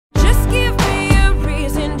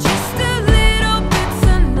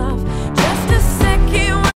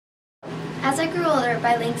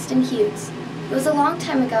by Langston Hughes. It was a long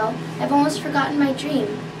time ago. I've almost forgotten my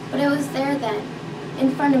dream, but it was there then,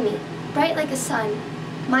 in front of me, bright like a sun,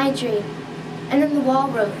 my dream. And then the wall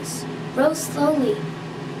rose slowly,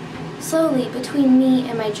 slowly between me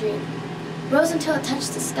and my dream. Rose until it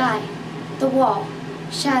touched the sky, the wall,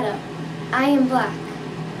 shadow. I am black.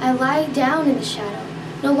 I lie down in the shadow,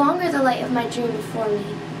 no longer the light of my dream before me.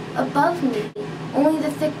 Above me, only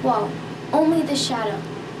the thick wall, only the shadow.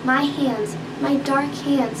 My hands, my dark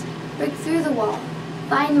hands, break through the wall,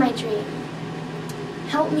 find my dream.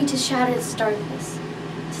 Help me to shatter this darkness,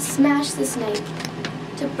 to smash this night,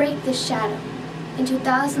 to break this shadow into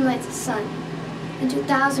 1,000 lights of sun, into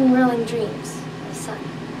 1,000 whirling dreams of sun.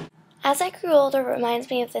 As I grew older, it reminds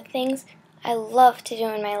me of the things I love to do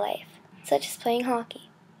in my life, such as playing hockey.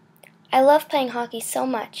 I love playing hockey so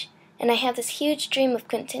much, and I have this huge dream of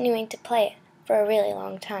continuing to play it for a really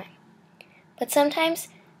long time. But sometimes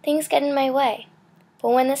things get in my way, but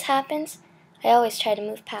when this happens, I always try to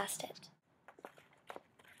move past it.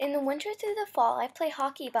 In the winter through the fall, I play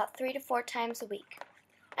hockey about 3 to 4 times a week.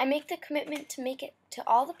 I make the commitment to make it to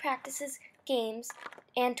all the practices, games,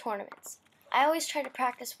 and tournaments. I always try to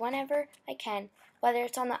practice whenever I can, whether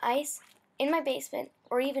it's on the ice, in my basement,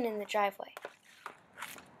 or even in the driveway.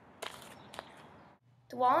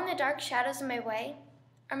 The wall and the dark shadows in my way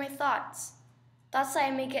are my thoughts that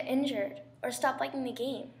I may get injured or stop liking the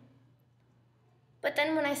game. But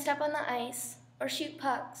then when I step on the ice or shoot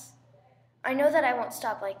pucks, I know that I won't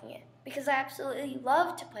stop liking it because I absolutely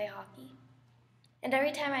love to play hockey. And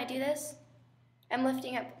every time I do this, I'm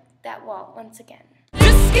lifting up that wall once again.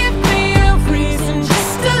 Just give me a reason,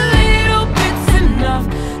 just a little bit's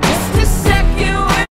enough.